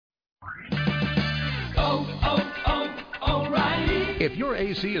If your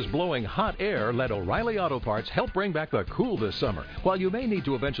AC is blowing hot air, let O'Reilly Auto Parts help bring back the cool this summer. While you may need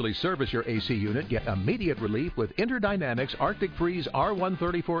to eventually service your AC unit, get immediate relief with Interdynamics Arctic Freeze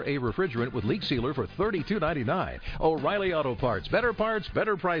R134A refrigerant with leak sealer for $32.99. O'Reilly Auto Parts, better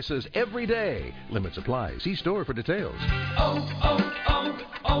prices every day. Limits apply. See store for details.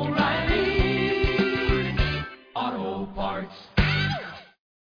 O'Reilly Auto Parts.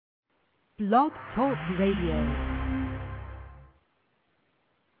 Blog Talk Radio.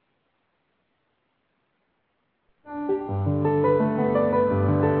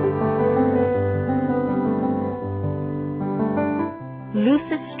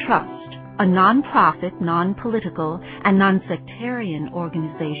 Lucis Trust, a non-profit, non-political, and non-sectarian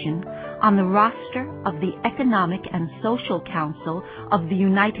organization on the roster of the Economic and Social Council of the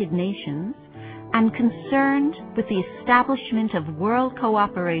United Nations and concerned with the establishment of world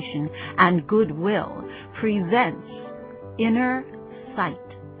cooperation and goodwill, presents Inner Sight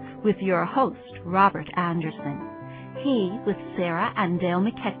with your host, Robert Anderson. He, with Sarah and Dale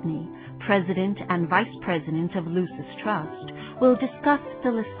McKechnie, President and Vice President of Lucis Trust, will discuss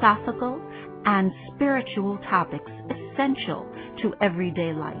philosophical and spiritual topics essential to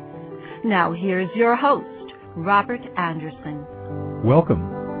everyday life. Now here's your host, Robert Anderson. Welcome.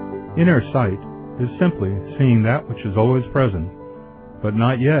 Inner sight is simply seeing that which is always present, but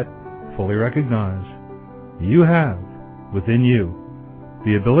not yet fully recognized. You have, within you,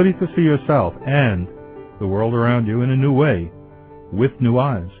 the ability to see yourself and the world around you in a new way, with new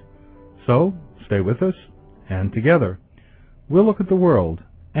eyes. So, stay with us, and together, we'll look at the world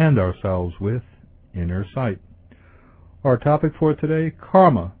and ourselves with inner sight. Our topic for today,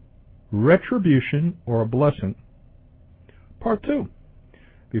 karma, retribution, or a blessing. Part 2.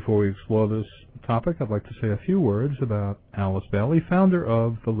 Before we explore this topic, I'd like to say a few words about Alice Bailey, founder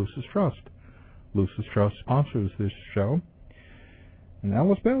of the Lucis Trust. Lucis Trust sponsors this show. And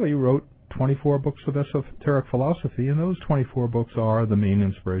Alice Bailey wrote 24 books of esoteric philosophy, and those 24 books are the main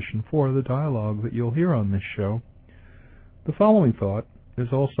inspiration for the dialogue that you'll hear on this show. The following thought is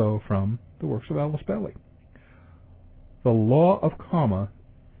also from the works of Alice Bailey. The law of karma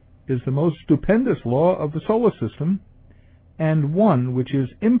is the most stupendous law of the solar system, and one which is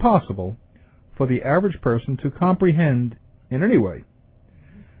impossible for the average person to comprehend in any way.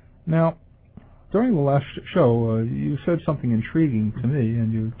 Now, during the last show, you said something intriguing to me,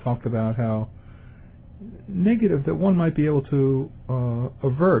 and you talked about how negative that one might be able to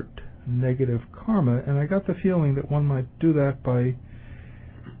avert negative karma, and I got the feeling that one might do that by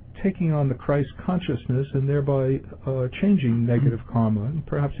taking on the Christ consciousness and thereby changing negative karma, and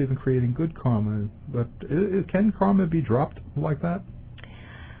perhaps even creating good karma. But can karma be dropped like that?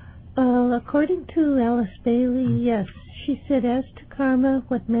 According to Alice Bailey, yes. She said, as to karma,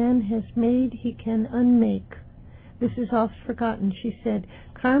 what man has made, he can unmake. This is oft forgotten. She said,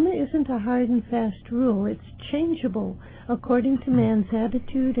 karma isn't a hard and fast rule. It's changeable according to man's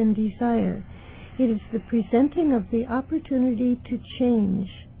attitude and desire. It is the presenting of the opportunity to change.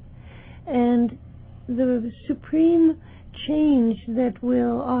 And the supreme change that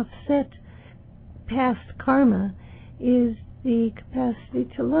will offset past karma is the capacity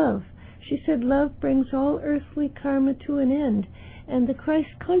to love. She said love brings all earthly karma to an end, and the Christ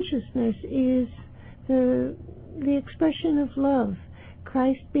consciousness is the expression of love,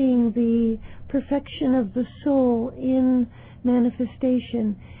 Christ being the perfection of the soul in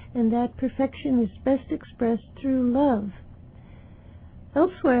manifestation, and that perfection is best expressed through love.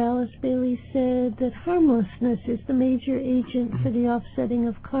 Elsewhere, Alice Bailey said that harmlessness is the major agent for the offsetting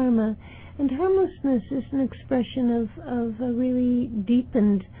of karma, and harmlessness is an expression of a really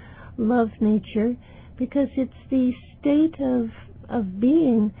deepened love nature, because it's the state of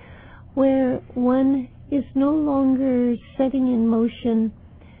being where one is no longer setting in motion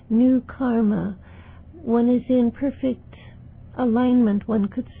new karma. One is in perfect alignment, one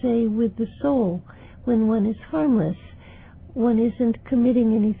could say, with the soul. When one is harmless, one isn't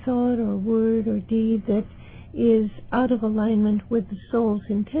committing any thought or word or deed that is out of alignment with the soul's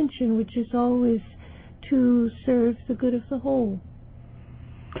intention, which is always to serve the good of the whole.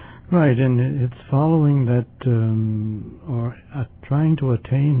 Right, and it's following that, or trying to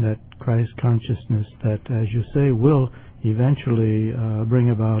attain that Christ consciousness that, as you say, will eventually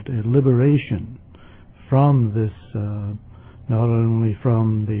bring about a liberation from this, not only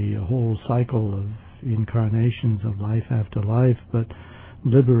from the whole cycle of incarnations of life after life, but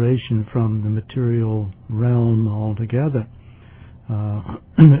liberation from the material realm altogether.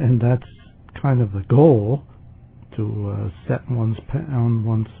 And that's kind of the goal, to set one's on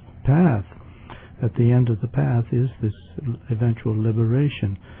one's path. At the end of the path is this eventual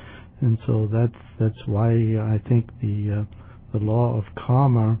liberation, and so that's why I think the the law of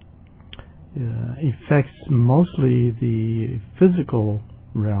karma affects mostly the physical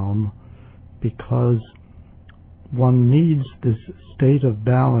realm, because one needs this state of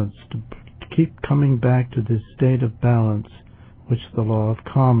balance to keep coming back to this state of balance which the law of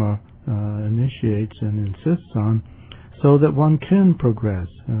karma initiates and insists on, so that one can progress.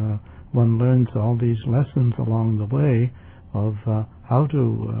 One learns all these lessons along the way of how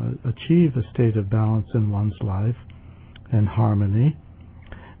to achieve a state of balance in one's life and harmony,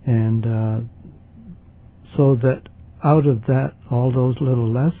 and so that out of that, all those little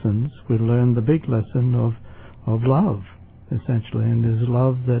lessons, we learn the big lesson of love, essentially, and it is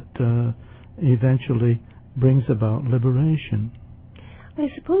love that eventually brings about liberation. I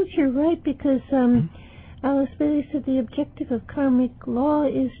suppose you're right, because Alice Bailey said the objective of karmic law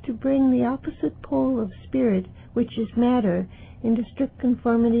is to bring the opposite pole of spirit, which is matter, into strict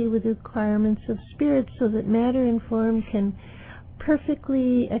conformity with the requirements of spirit, so that matter and form can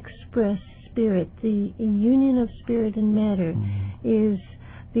perfectly express spirit. The union of spirit and matter is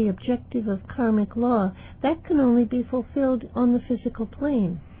the objective of karmic law. That can only be fulfilled on the physical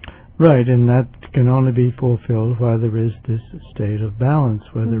plane. Right, and that can only be fulfilled while there is this state of balance,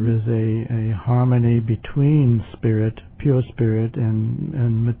 where there is a harmony between spirit, pure spirit,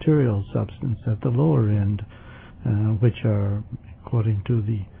 and material substance at the lower end, which are, according to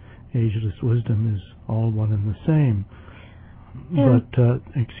the ageless wisdom, is all one and the same. But,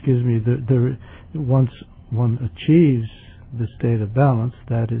 once one achieves the state of balance,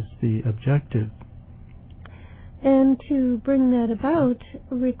 that is the objective. And to bring that about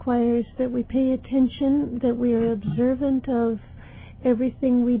requires that we pay attention, that we are observant of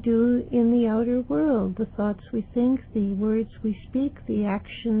everything we do in the outer world, the thoughts we think, the words we speak, the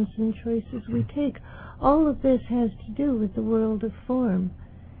actions and choices we take. All of this has to do with the world of form.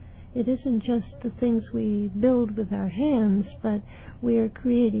 It isn't just the things we build with our hands, but we are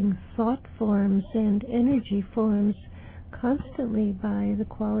creating thought forms and energy forms constantly by the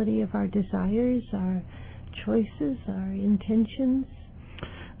quality of our desires, our choices, our intentions.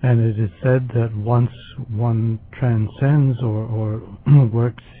 And it is said that once one transcends or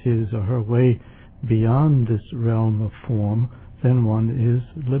works his or her way beyond this realm of form, then one is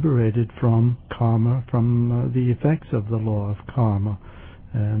liberated from karma, from the effects of the law of karma,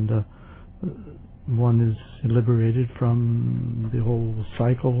 and one is liberated from the whole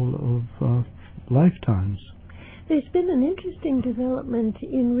cycle of lifetimes. There's been an interesting development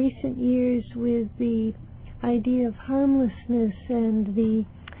in recent years with the idea of harmlessness and the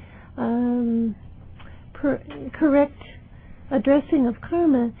correct addressing of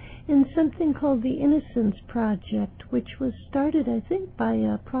karma in something called the Innocence Project, which was started, I think, by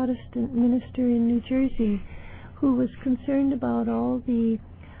a Protestant minister in New Jersey who was concerned about all the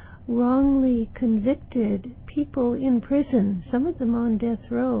wrongly convicted people in prison, some of them on death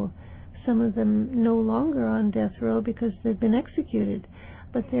row, some of them no longer on death row because they've been executed.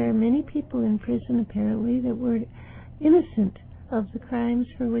 But there are many people in prison, apparently, that were innocent of the crimes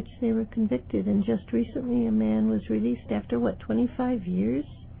for which they were convicted. And just recently a man was released after, 25 years?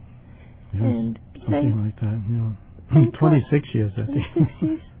 Yes, and something like that, yeah. 26 years, I think. 26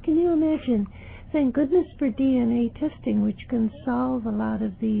 years? Can you imagine? Thank goodness for DNA testing, which can solve a lot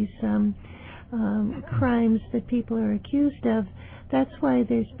of these crimes that people are accused of. That's why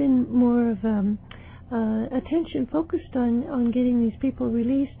there's been more of attention focused on getting these people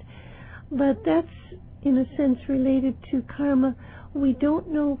released. But that's, in a sense, related to karma. We don't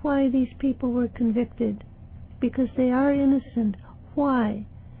know why these people were convicted, because they are innocent. Why?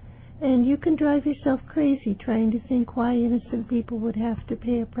 And you can drive yourself crazy trying to think why innocent people would have to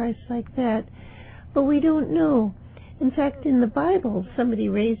pay a price like that. But we don't know. In fact, in the Bible, somebody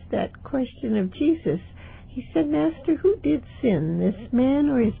raised that question of Jesus. He said, "Master, who did sin, this man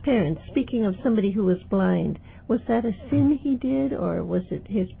or his parents?" Speaking of somebody who was blind. Was that a sin he did, or was it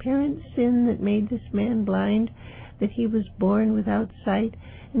his parents' sin that made this man blind, that he was born without sight?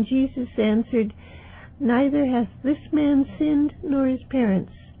 And Jesus answered, "Neither hath this man sinned nor his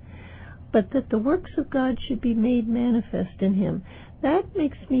parents, but that the works of God should be made manifest in him." That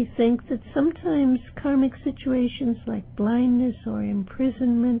makes me think that sometimes karmic situations like blindness or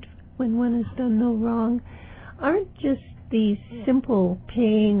imprisonment when one has done no wrong aren't just the simple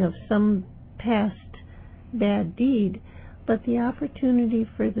paying of some past bad deed, but the opportunity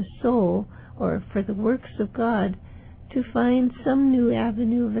for the soul or for the works of God to find some new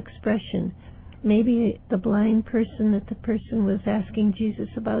avenue of expression. Maybe the blind person that the person was asking Jesus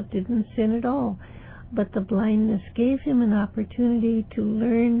about didn't sin at all, but the blindness gave him an opportunity to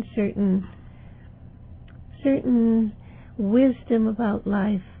learn certain wisdom about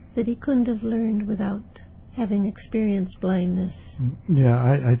life that he couldn't have learned without having experienced blindness. Yeah,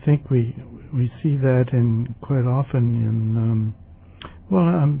 I think we see that in quite often in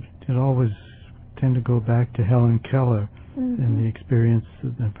it always tend to go back to Helen Keller and the experience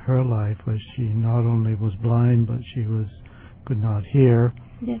of her life, where she not only was blind but she could not hear,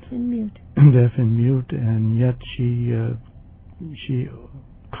 deaf and mute, and yet she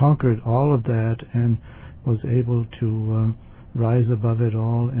conquered all of that and was able to rise above it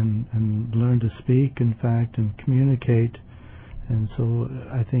all and learn to speak, in fact, and communicate. And so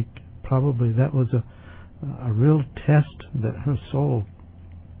I think probably that was a real test that her soul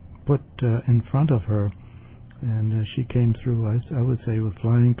put in front of her, and she came through, I would say, with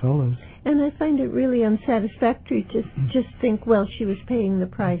flying colors. And I find it really unsatisfactory to just think, well, she was paying the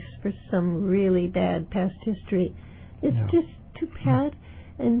price for some really bad past history. It's just too pat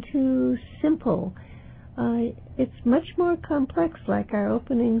and too simple. It's much more complex, like our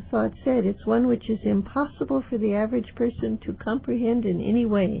opening thought said. It's one which is impossible for the average person to comprehend in any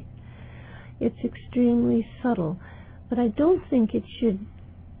way. It's extremely subtle, but I don't think it should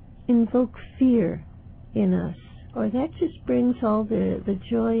invoke fear in us, or that just brings all the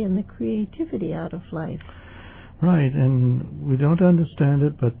joy and the creativity out of life. Right, and we don't understand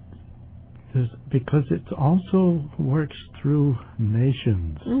it, but because it also works through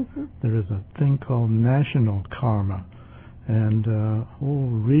nations. There is a thing called national karma and whole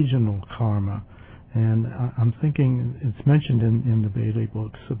regional karma. And I'm thinking it's mentioned in the Bailey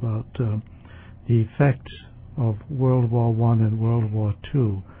books about the effects of World War I and World War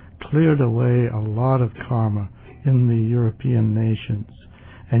II cleared away a lot of karma in the European nations.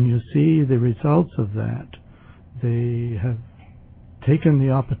 And you see the results of that. They have taken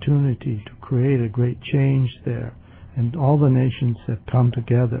the opportunity to create a great change there, and all the nations have come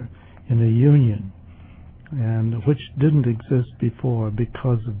together in a union, and which didn't exist before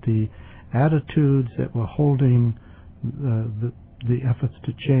because of the attitudes that were holding the efforts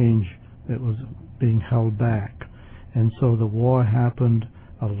to change that was being held back. And so the war happened,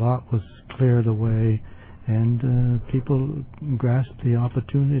 a lot was cleared away, and people grasped the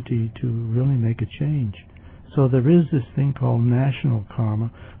opportunity to really make a change. So there is this thing called national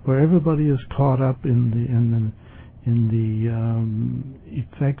karma, where everybody is caught up in the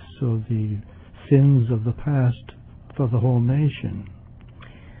effects of the sins of the past for the whole nation.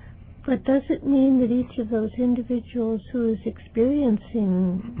 But does it mean that each of those individuals who is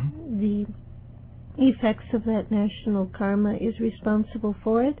experiencing the effects of that national karma is responsible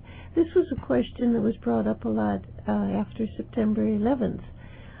for it? This was a question that was brought up a lot after September 11th.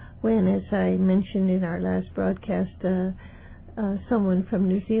 When, as I mentioned in our last broadcast, someone from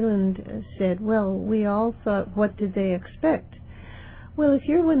New Zealand said, well, we all thought, what did they expect? Well, if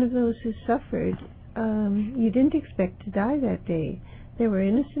you're one of those who suffered, you didn't expect to die that day. There were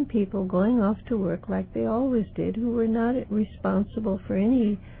innocent people going off to work like they always did, who were not responsible for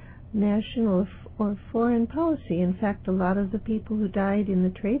any national or foreign policy. In fact, a lot of the people who died in the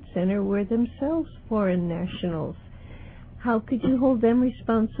Trade Center were themselves foreign nationals. How could you hold them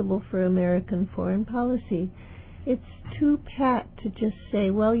responsible for American foreign policy? It's too pat to just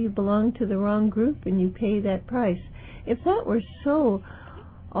say, well, you belong to the wrong group and you pay that price. If that were so,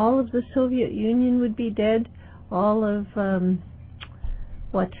 all of the Soviet Union would be dead, all of,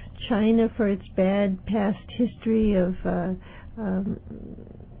 China for its bad past history of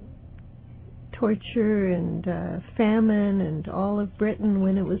torture and famine, and all of Britain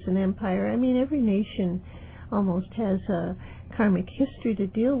when it was an empire. I mean, every nation almost has a karmic history to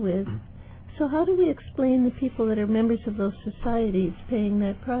deal with. So how do we explain the people that are members of those societies paying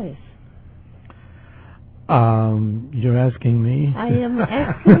that price? You're asking me? I am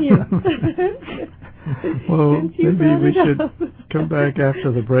asking you. Well, maybe we should come back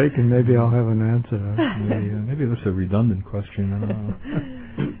after the break and maybe I'll have an answer. Maybe that's a redundant question. I don't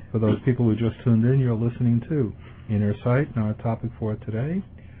know. For those people who just tuned in, you're listening to Inner Sight, and our topic for today,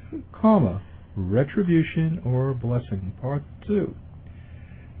 karma, retribution or blessing, part 2.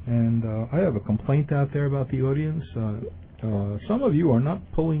 And I have a complaint out there about the audience. Some of you are not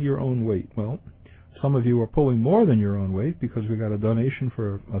pulling your own weight. Well, some of you are pulling more than your own weight, because we got a donation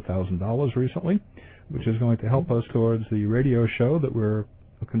for $1,000 recently, which is going to help us towards the radio show that we're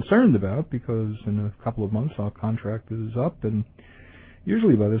concerned about, because in a couple of months our contract is up, and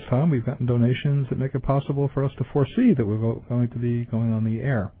usually by this time we've gotten donations that make it possible for us to foresee that we're going to be going on the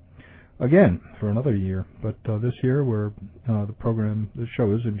air again for another year. But this year the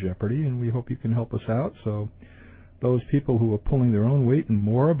show is in jeopardy, and we hope you can help us out. So those people who are pulling their own weight and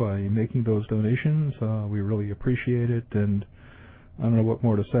more by making those donations, we really appreciate it. And I don't know what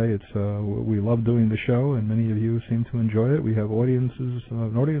more to say. We love doing the show, and many of you seem to enjoy it. We have an audience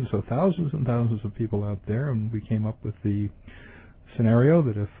of thousands and thousands of people out there, and we came up with the scenario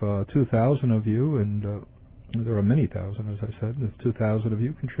that if 2,000 of you, and there are many thousand, as I said, if 2,000 of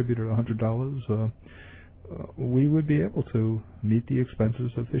you contributed $100, we would be able to meet the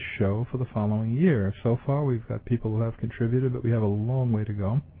expenses of this show for the following year. So far, we've got people who have contributed, but we have a long way to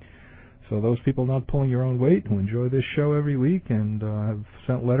go. So those people not pulling your own weight who enjoy this show every week and have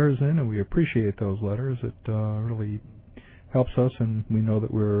sent letters in, and we appreciate those letters. It really helps us, and we know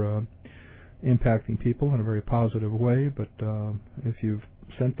that we're impacting people in a very positive way. But if you've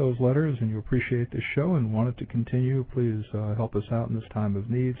sent those letters and you appreciate this show and want it to continue, please help us out in this time of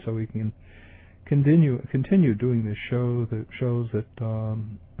need so we can continue doing this show that shows that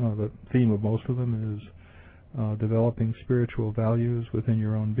the theme of most of them is developing spiritual values within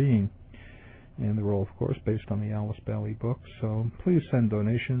your own being. And they're all, of course, based on the Alice Bailey books. So please send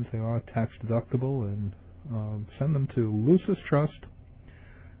donations. They are tax deductible, and send them to Lucis Trust.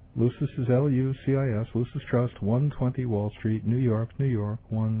 Lucis is L-U-C-I-S, Lucis Trust, 120 Wall Street, New York, New York,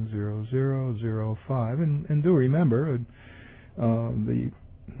 10005. And do remember, the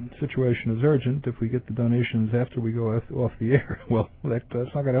situation is urgent. If we get the donations after we go off the air, well, that's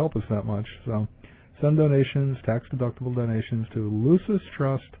not going to help us that much. So send donations, tax deductible donations, to Lucis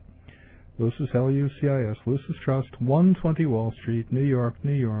Trust. Lucis, L-U-C-I-S, Lucis Trust, 120 Wall Street, New York,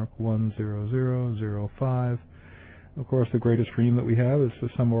 New York, 10005. Of course, the greatest dream that we have is for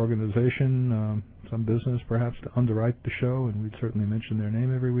some organization, some business perhaps, to underwrite the show, and we'd certainly mention their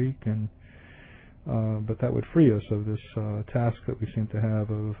name every week. But that would free us of this task that we seem to have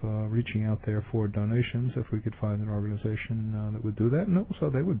of reaching out there for donations, if we could find an organization that would do that, and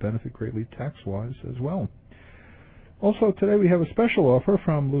also they would benefit greatly tax-wise as well. Also, today we have a special offer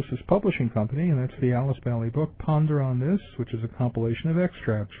from Lucis Publishing Company, and that's the Alice Bailey book, Ponder on This, which is a compilation of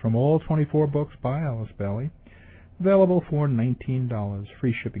extracts from all 24 books by Alice Bailey, available for $19,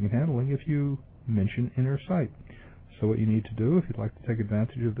 free shipping and handling if you mention Inner Sight. So what you need to do, if you'd like to take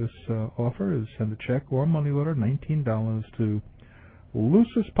advantage of this offer, is send a check or money order, $19, to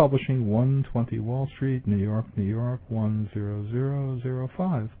Lucis Publishing, 120 Wall Street, New York, New York,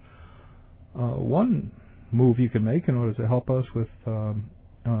 10005. One move you can make in order to help us with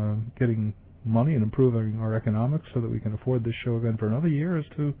getting money and improving our economics so that we can afford this show again for another year is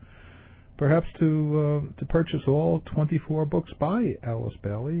to perhaps to purchase all 24 books by Alice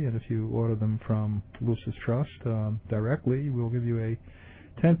Bailey. And if you order them from Lucis Trust directly, we'll give you a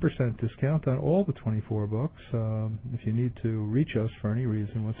 10% discount on all the 24 books. If you need to reach us for any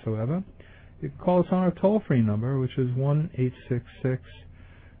reason whatsoever, you can call us on our toll-free number, which is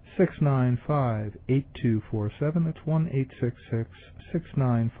 1-866-695-8247. That's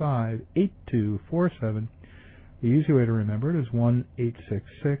 1-866-695-8247. The easy way to remember it is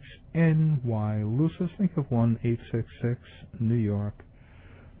 1-866-NY-LUCIS. Think of 1-866-New York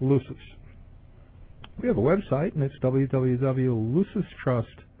Lucis. We have a website, and it's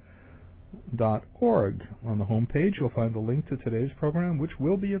www.lucistrust.org. On the home page, you'll find a link to today's program, which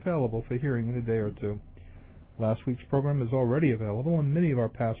will be available for hearing in a day or two. Last week's program is already available, and many of our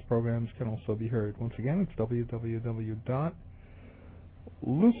past programs can also be heard. Once again, it's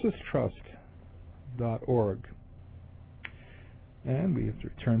www.lucistrust.org. And we have to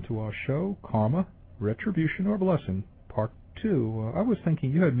return to our show, Karma, Retribution, or Blessing, Part 2. I was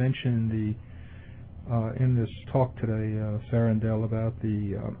thinking you had mentioned in this talk today, Sarah and Dale, about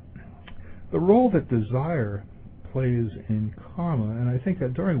the role that desire plays in karma. And I think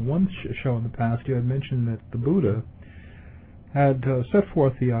that during one show in the past, you had mentioned that the Buddha had set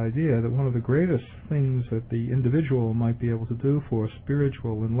forth the idea that one of the greatest things that the individual might be able to do for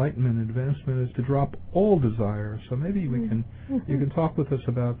spiritual enlightenment and advancement is to drop all desire. So maybe you can talk with us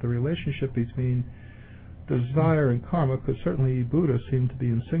about the relationship between desire and karma, because certainly Buddha seemed to be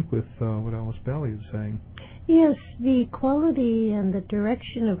in sync with what Alice Bailey is saying. Yes, the quality and the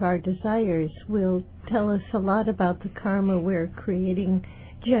direction of our desires will tell us a lot about the karma we're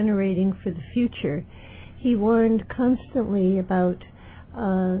generating for the future. He warned constantly about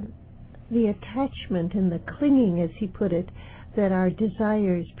the attachment and the clinging, as he put it, that our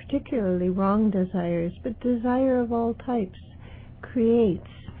desires, particularly wrong desires, but desire of all types, creates.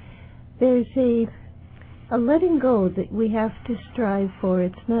 There's a letting go that we have to strive for.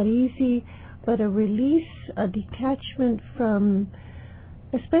 It's not easy, but a release, a detachment from,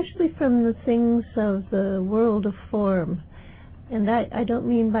 especially from the things of the world of form. And that, I don't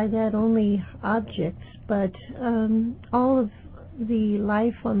mean by that only objects, but all of the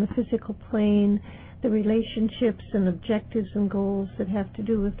life on the physical plane, the relationships and objectives and goals that have to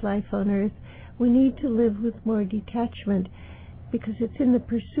do with life on Earth. We need to live with more detachment. because it's in the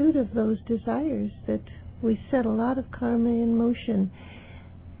pursuit of those desires that we set a lot of karma in motion.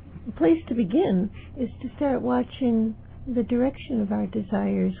 The place to begin is to start watching the direction of our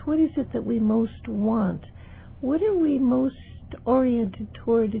desires. What is it that we most want? What are we most oriented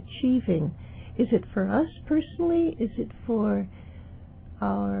toward achieving? Is it for us personally? Is it for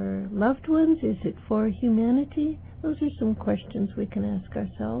our loved ones? Is it for humanity? Those are some questions we can ask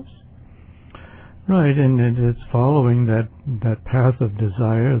ourselves. Right, and it's following that path of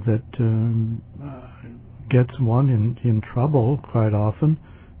desire that gets one in trouble quite often.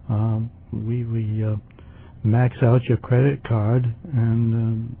 We max out your credit card,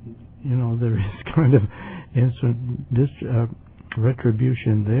 and there is kind of instant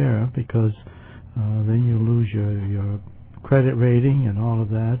retribution there, because then you lose your credit rating and all of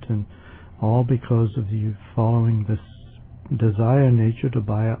that, and all because of you following this desire nature to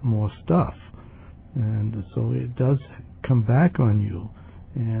buy up more stuff. And so it does come back on you.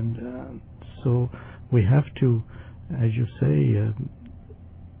 And so we have to, as you say,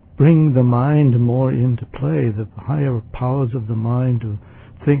 bring the mind more into play, the higher powers of the mind, to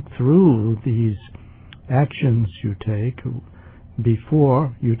think through these actions you take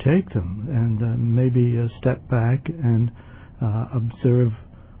before you take them, and maybe step back and observe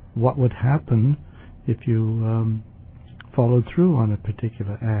what would happen if you followed through on a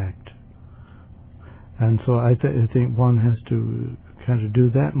particular act. And so I think one has to kind of do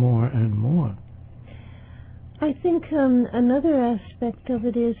that more and more. I think another aspect of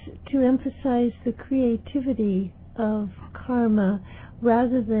it is to emphasize the creativity of karma,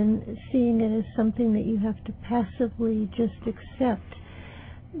 rather than seeing it as something that you have to passively just accept.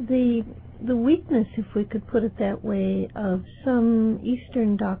 The weakness, if we could put it that way, of some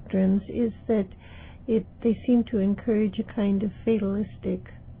Eastern doctrines is that they seem to encourage a kind of fatalistic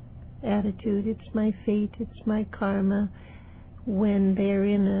attitude. It's my fate, it's my karma, when they're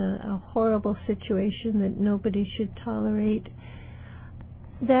in a horrible situation that nobody should tolerate.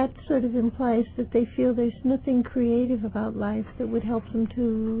 That sort of implies that they feel there's nothing creative about life that would help them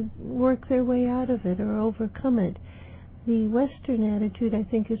to work their way out of it or overcome it. The Western attitude, I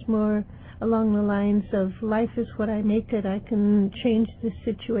think, is more along the lines of life is what I make it, I can change this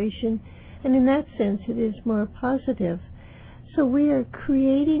situation, and in that sense it is more positive. So we are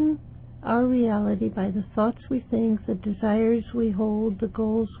creating our reality by the thoughts we think, the desires we hold, the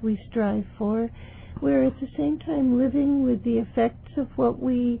goals we strive for. We're at the same time living with the effects of what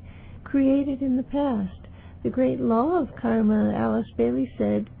we created in the past. The great law of karma, Alice Bailey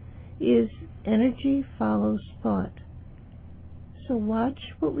said, is energy follows thought. So watch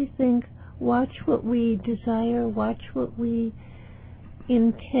what we think, watch what we desire, watch what we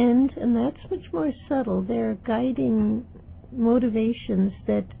intend, and that's much more subtle. There are guiding motivations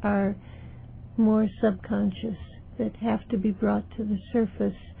that are more subconscious, that have to be brought to the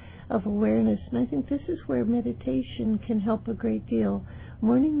surface of awareness. And I think this is where meditation can help a great deal.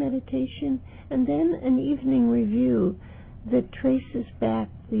 Morning meditation, and then an evening review that traces back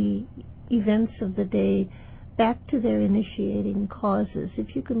the events of the day back to their initiating causes.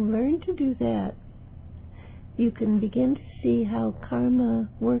 If you can learn to do that, you can begin to see how karma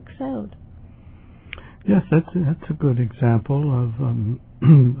works out. Yes, that's a good example of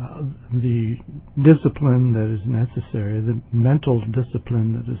the discipline that is necessary, the mental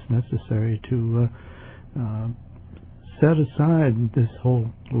discipline that is necessary to set aside this whole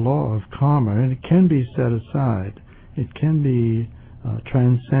law of karma. And it can be set aside. It can be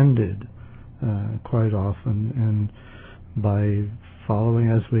transcended quite often, and by following,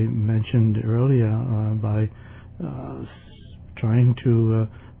 as we mentioned earlier, by trying to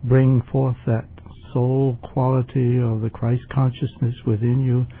bring forth that soul quality of the Christ consciousness within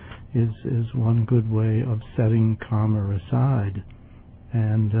you is one good way of setting karma aside.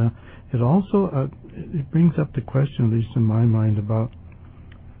 And it also it brings up the question, at least in my mind, about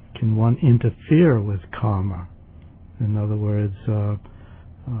can one interfere with karma? In other words,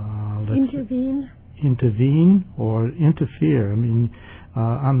 intervene or interfere. I mean,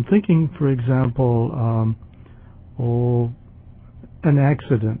 I'm thinking, for example, an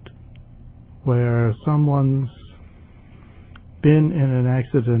accident where someone's been in an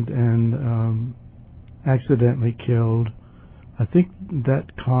accident and accidentally killed. I think that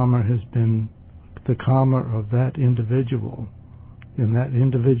karma has been the karma of that individual in that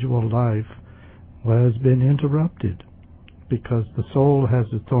individual life has been interrupted, because the soul has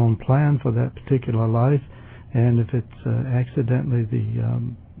its own plan for that particular life, and if it's accidentally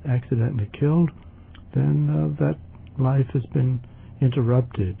killed, then that life has been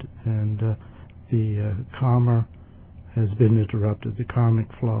interrupted, and the karma has been interrupted, the karmic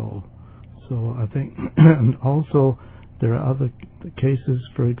flow. So I think also There are other cases,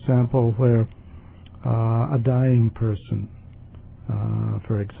 for example, where a dying person,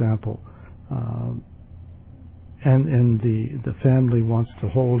 for example, and the family wants to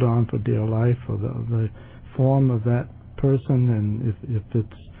hold on for dear life for the form of that person, and if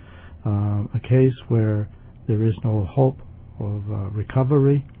it's a case where there is no hope of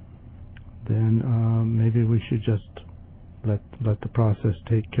recovery, then maybe we should just let the process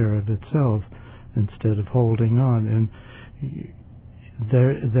take care of itself instead of holding on. And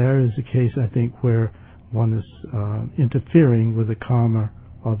there is a case, I think, where one is interfering with the karma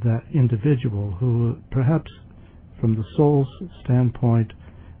of that individual who perhaps from the soul's standpoint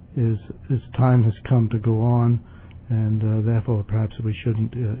is time has come to go on, and therefore perhaps we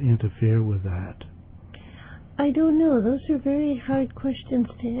shouldn't interfere with that. I don't know. Those are very hard questions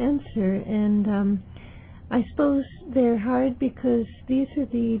to answer, and I suppose they're hard because these are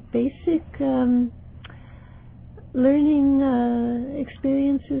the basic learning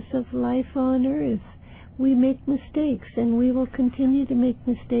experiences of life on Earth. We make mistakes, and we will continue to make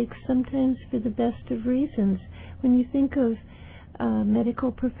mistakes, sometimes for the best of reasons. When you think of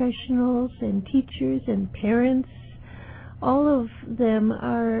medical professionals and teachers and parents, all of them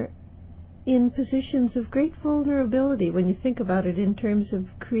are in positions of great vulnerability when you think about it in terms of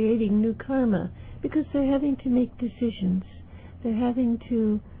creating new karma, because they're having to make decisions. They're having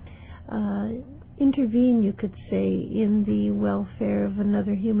to intervene, you could say, in the welfare of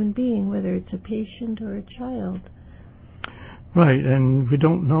another human being, whether it's a patient or a child. Right, and we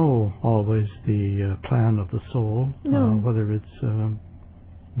don't know always the plan of the soul, whether it's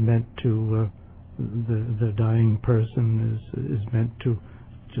meant to, the dying person is meant to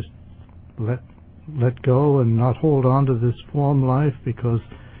just let go and not hold on to this form life, because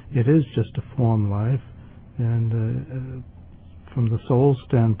it is just a form life, and from the soul's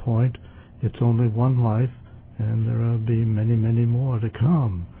standpoint, it's only one life, and there will be many, many more to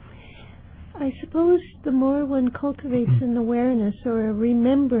come. I suppose the more one cultivates an awareness or a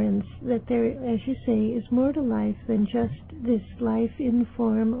remembrance that there, as you say, is more to life than just this life in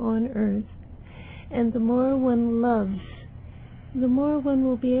form on Earth, and the more one loves, the more one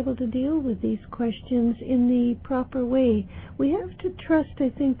will be able to deal with these questions in the proper way. We have to trust, I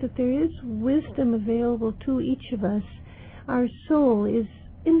think, that there is wisdom available to each of us. Our soul is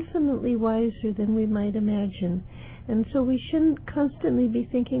infinitely wiser than we might imagine. And so we shouldn't constantly be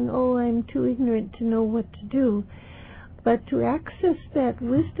thinking, oh, I'm too ignorant to know what to do. But to access that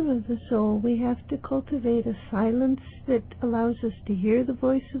wisdom of the soul, we have to cultivate a silence that allows us to hear the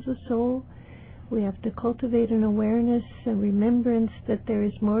voice of the soul. We have to cultivate an awareness, a remembrance that there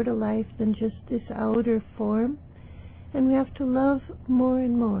is more to life than just this outer form. And we have to love more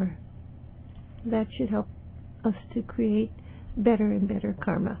and more. That should help us to create better and better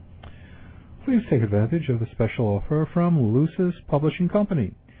karma. Please take advantage of the special offer from Lucis Publishing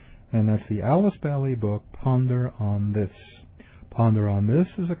Company, and that's the Alice Bailey book, Ponder on This. Ponder on This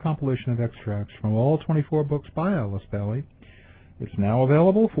is a compilation of extracts from all 24 books by Alice Bailey. It's now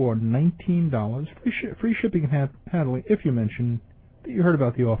available for $19, free shipping and handling if you mention that you heard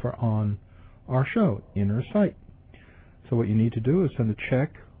about the offer on our show, Inner Sight. So what you need to do is send a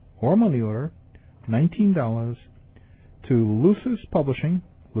check or money order, $19, to Lucis Publishing,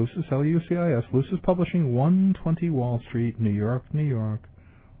 Lucis, L-U-C-I-S, Lucis Publishing, 120 Wall Street, New York, New York,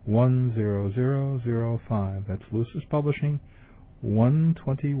 10005. That's Lucis Publishing,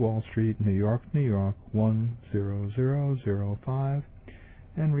 120 Wall Street, New York, New York, 10005,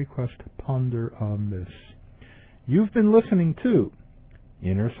 and request Ponder on This. You've been listening to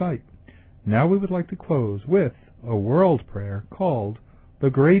Inner Sight. Now we would like to close with a world prayer called The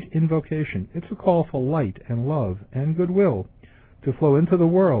Great Invocation. It's a call for light and love and goodwill to flow into the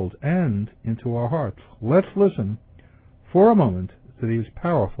world and into our hearts. Let's listen for a moment to these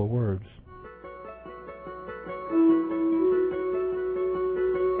powerful words.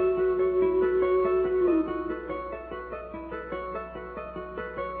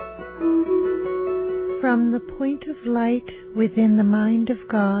 From the point of light within the mind of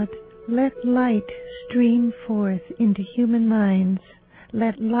God, let light stream forth into human minds.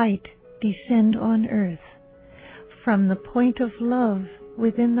 Let light descend on earth. From the point of love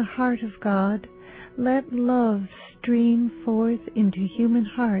within the heart of God, let love stream forth into human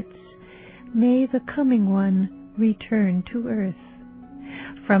hearts. May the coming one return to earth.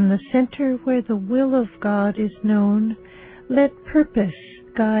 From the center where the will of God is known, let purpose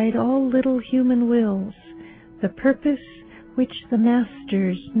guide all little human wills, the purpose which the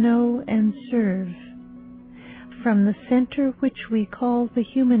masters know and serve. From the center which we call the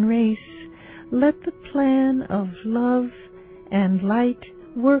human race, let the plan of love and light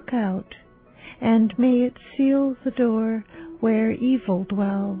work out, and may it seal the door where evil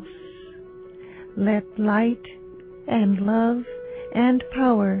dwells. Let light and love and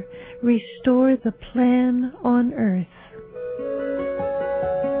power restore the plan on earth.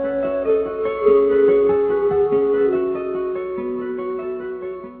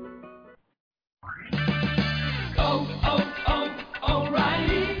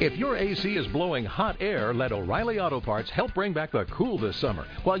 If your AC is blowing hot air, let O'Reilly Auto Parts help bring back the cool this summer.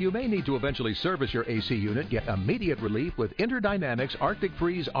 While you may need to eventually service your AC unit, get immediate relief with Interdynamics Arctic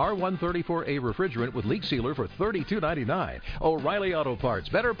Freeze R134A refrigerant with leak sealer for $32.99. O'Reilly Auto Parts,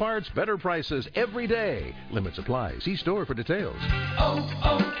 better prices every day. Limits apply. See store for details.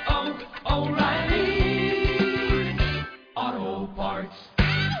 O'Reilly Auto Parts.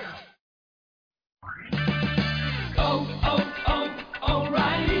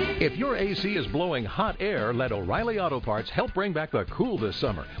 If your AC is blowing hot air, let O'Reilly Auto Parts help bring back the cool this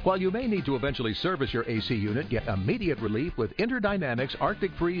summer. While you may need to eventually service your AC unit, get immediate relief with Interdynamics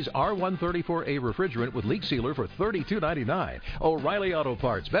Arctic Freeze R134A refrigerant with leak sealer for $32.99. O'Reilly Auto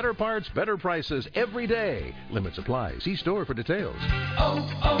Parts, better prices every day. Limits apply. See store for details.